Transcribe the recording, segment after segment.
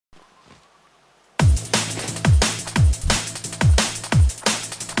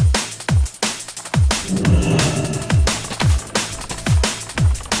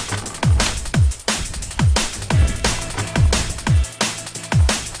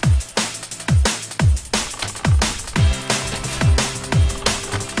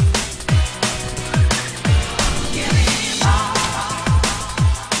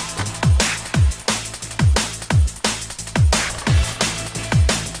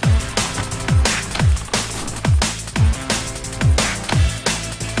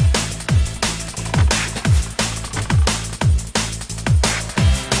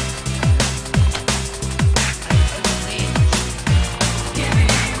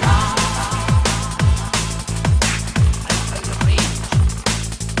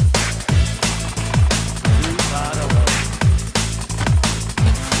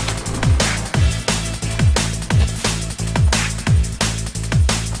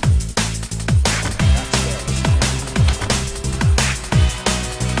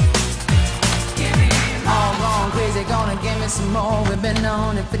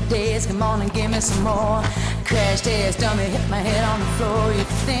it for days. Come on and give me some more. Crash test dummy, hit my head on the floor. You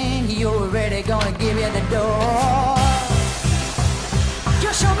think you're ready, gonna give you the door.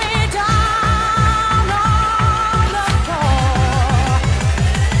 You show me